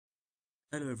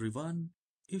Hello everyone.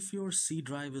 If your C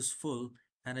drive is full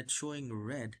and it's showing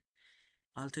red,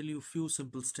 I'll tell you a few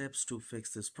simple steps to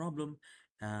fix this problem,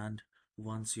 and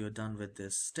once you're done with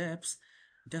these steps,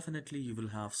 definitely you will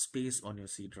have space on your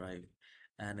C drive,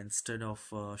 and instead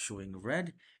of showing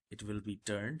red, it will be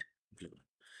turned blue.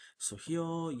 So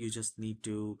here you just need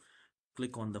to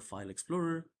click on the file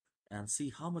explorer and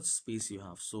see how much space you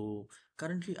have. So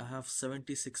currently I have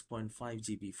 76.5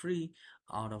 GB free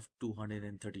out of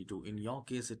 232. In your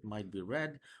case it might be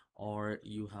red, or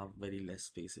you have very less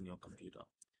space in your computer.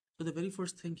 So the very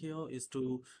first thing here is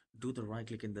to do the right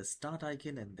click in the start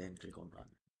icon and then click on run.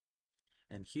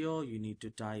 And here you need to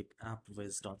type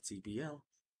appwiz.cpl,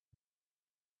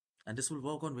 and this will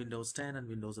work on Windows 10 and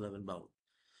Windows 11 both.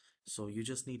 So you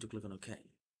just need to click on OK.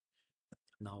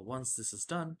 Now once this is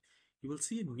done, you will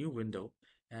see a new window,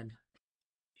 and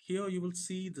here you will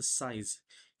see the size.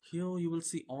 Here you will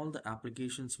see all the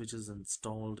applications which is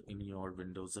installed in your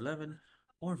Windows 11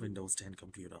 or Windows 10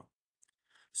 computer.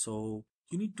 So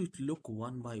you need to look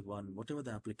one by one whatever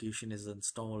the application is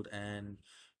installed, and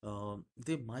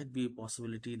there might be a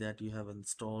possibility that you have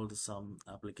installed some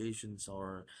applications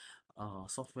or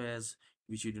softwares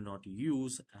which you do not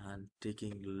use and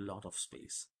taking a lot of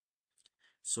space.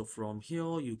 So from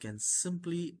here you can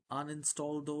simply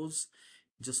uninstall those.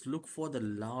 Just look for the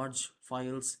large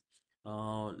files,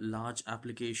 large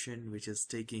application which is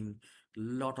taking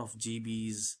lot of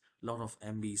GBs, lot of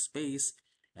MB space,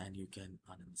 and you can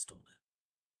uninstall it.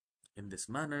 In this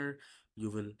manner, you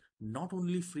will not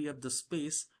only free up the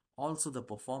space, also the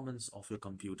performance of your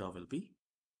computer will be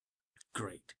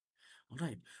great.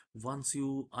 Alright, once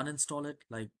you uninstall it,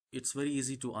 like it's very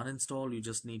easy to uninstall, you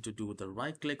just need to do the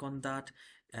right click on that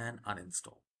and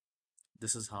uninstall.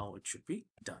 This is how it should be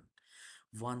done.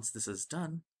 Once this is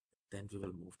done, then we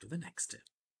will move to the next step.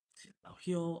 Now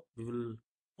here we will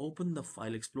open the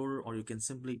file explorer, or you can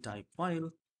simply type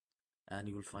file and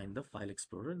you will find the file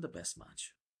explorer in the best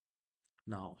match.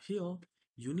 Now here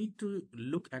you need to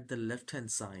look at the left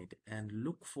hand side and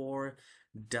look for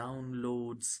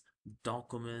downloads,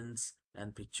 documents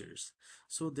and pictures.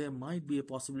 So there might be a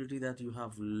possibility that you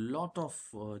have lot of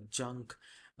junk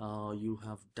you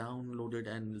have downloaded,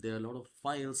 and there are a lot of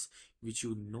files which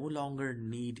you no longer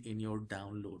need in your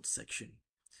download section.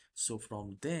 So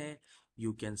from there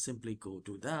you can simply go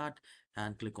to that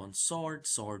and click on sort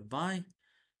by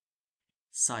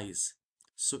size.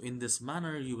 So in this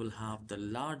manner you will have the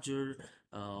larger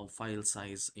file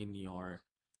size in your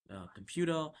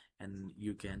computer, and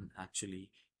you can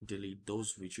actually delete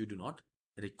those which you do not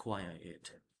require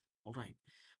it. All right,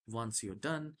 once you're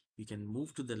done, you can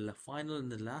move to the final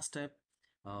and the last step,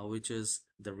 which is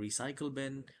the recycle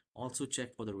bin. Also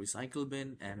check for the recycle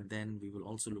bin, and then we will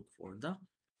also look for the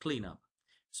cleanup.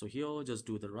 So here just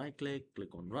do the right click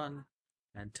on run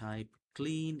and type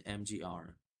clean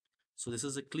mgr. So this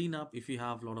is a cleanup. If you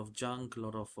have a lot of junk, a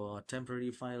lot of temporary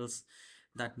files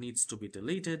that needs to be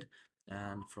deleted,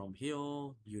 and from here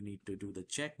you need to do the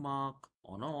check mark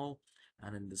on all,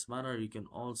 and in this manner you can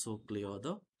also clear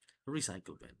the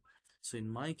recycle bin. So in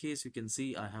my case you can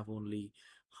see I have only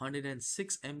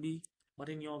 106 MB, but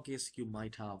in your case you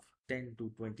might have 10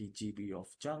 to 20 GB of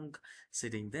junk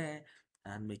sitting there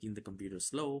and making the computer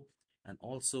slow and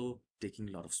also taking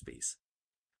a lot of space.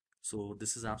 So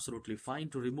this is absolutely fine.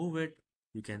 To remove it,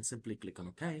 you can simply click on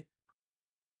OK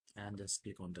and just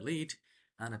click on delete,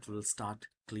 and it will start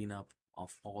cleanup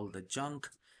of all the junk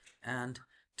and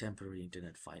temporary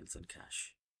internet files and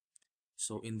cache.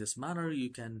 So in this manner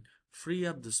you can free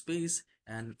up the space,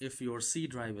 and if your C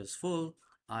drive is full,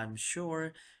 I'm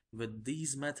sure with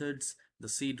these methods the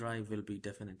C drive will be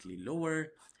definitely lower.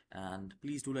 And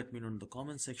please do let me know in the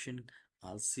comment section.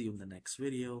 I'll see you in the next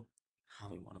video.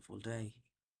 Have a wonderful day.